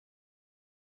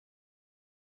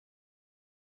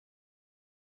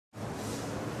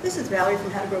This is Valerie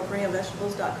from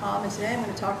howtogrowperennialvegetables.com, and today I'm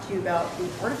going to talk to you about the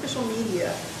artificial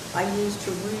media I use to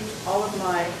root all of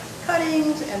my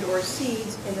cuttings and or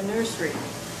seeds in the nursery.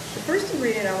 The first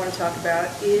ingredient I want to talk about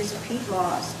is peat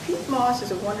moss. Peat moss is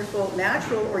a wonderful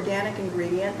natural organic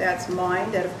ingredient that's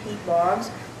mined out of peat bogs.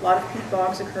 A lot of peat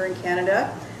bogs occur in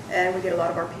Canada, and we get a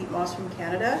lot of our peat moss from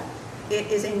Canada. It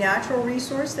is a natural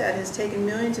resource that has taken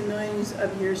millions and millions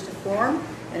of years to form,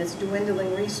 and it's a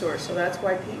dwindling resource, so that's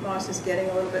why peat moss is getting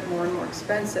a little bit more and more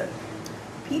expensive.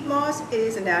 Peat moss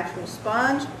is a natural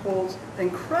sponge, holds an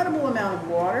incredible amount of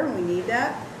water, and we need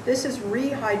that. This is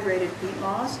rehydrated peat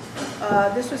moss.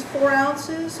 This was 4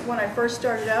 ounces when I first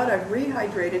started out. I've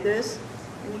rehydrated this,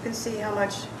 and you can see how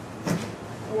much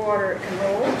water it can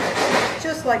hold,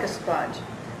 just like a sponge.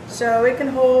 So it can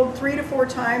hold 3 to 4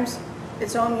 times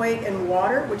its own weight in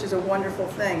water, which is a wonderful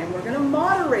thing. And we're going to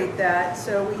moderate that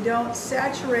so we don't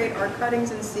saturate our cuttings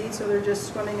and seeds so they're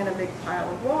just swimming in a big pile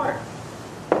of water.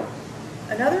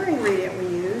 Another ingredient we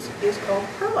use is called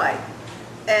perlite.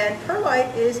 And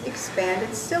perlite is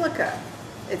expanded silica.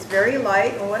 It's very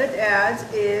light, and what it adds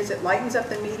is it lightens up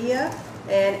the media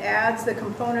and adds the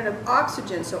component of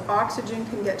oxygen, so oxygen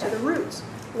can get to the roots.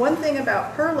 One thing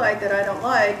about perlite that I don't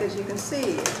like, as you can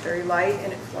see, it's very light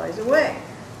and it flies away.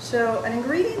 So an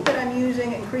ingredient that I'm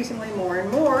using increasingly more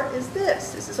and more is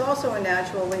this. This is also a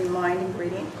naturally mined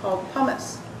ingredient called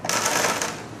pumice.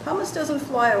 Pumice doesn't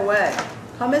fly away.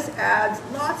 Pumice adds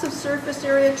lots of surface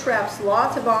area, traps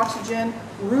lots of oxygen,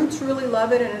 roots really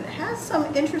love it, and it has some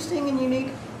interesting and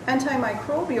unique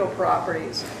antimicrobial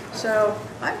properties. So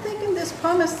I'm thinking this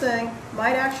pumice thing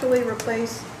might actually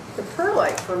replace the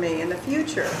perlite for me in the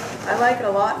future. I like it a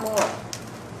lot more.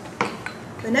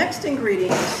 The next ingredient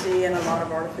you see in a lot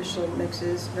of artificial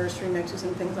mixes, nursery mixes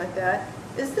and things like that,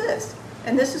 is this.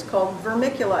 And this is called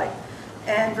vermiculite.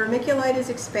 And vermiculite is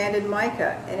expanded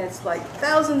mica, and it's like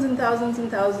thousands and thousands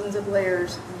and thousands of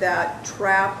layers that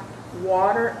trap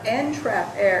water and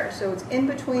trap air. So it's in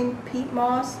between peat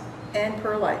moss and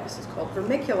perlite. This is called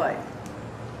vermiculite.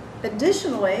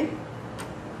 Additionally,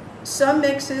 some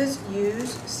mixes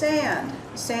use sand.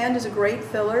 Sand is a great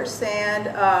filler. Sand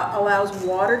allows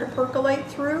water to percolate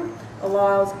through,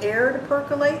 allows air to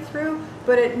percolate through,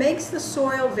 but it makes the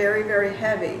soil very, very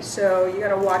heavy. So you got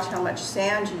to watch how much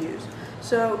sand you use.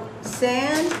 So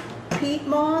sand, peat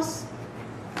moss,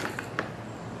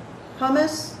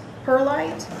 pumice,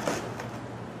 perlite,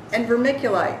 and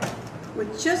vermiculite.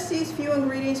 With just these few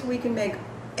ingredients, we can make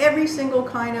every single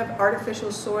kind of artificial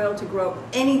soil to grow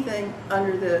anything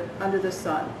under the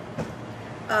sun.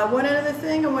 One other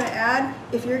thing I want to add,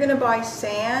 if you're going to buy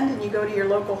sand and you go to your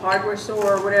local hardware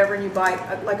store or whatever and you buy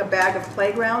like a bag of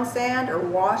playground sand or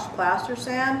washed plaster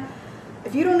sand,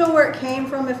 if you don't know where it came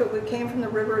from, if it came from the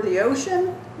river or the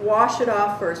ocean, wash it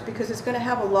off first, because it's going to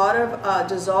have a lot of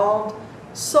dissolved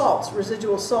salts,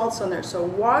 residual salts on there. So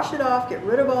wash it off, get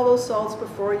rid of all those salts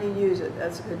before you use it.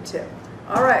 That's a good tip.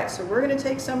 Alright, so we're going to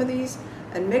take some of these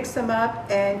and mix them up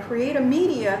and create a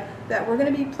media that we're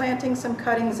going to be planting some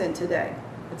cuttings in today.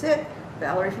 That's it.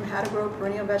 Valerie from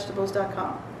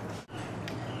howtogrowperennialvegetables.com.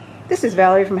 This is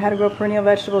Valerie from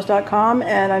howtogrowperennialvegetables.com,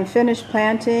 and I'm finished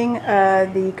planting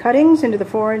the cuttings into the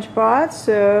 4-inch pots,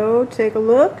 so take a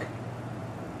look.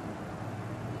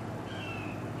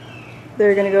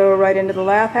 They're going to go right into the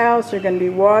lath house. They're going to be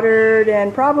watered,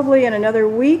 and probably in another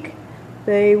week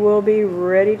they will be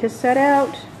ready to set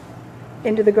out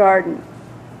into the garden.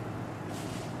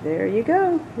 There you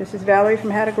go. This is Valerie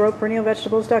from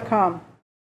howtogrowperennialvegetables.com.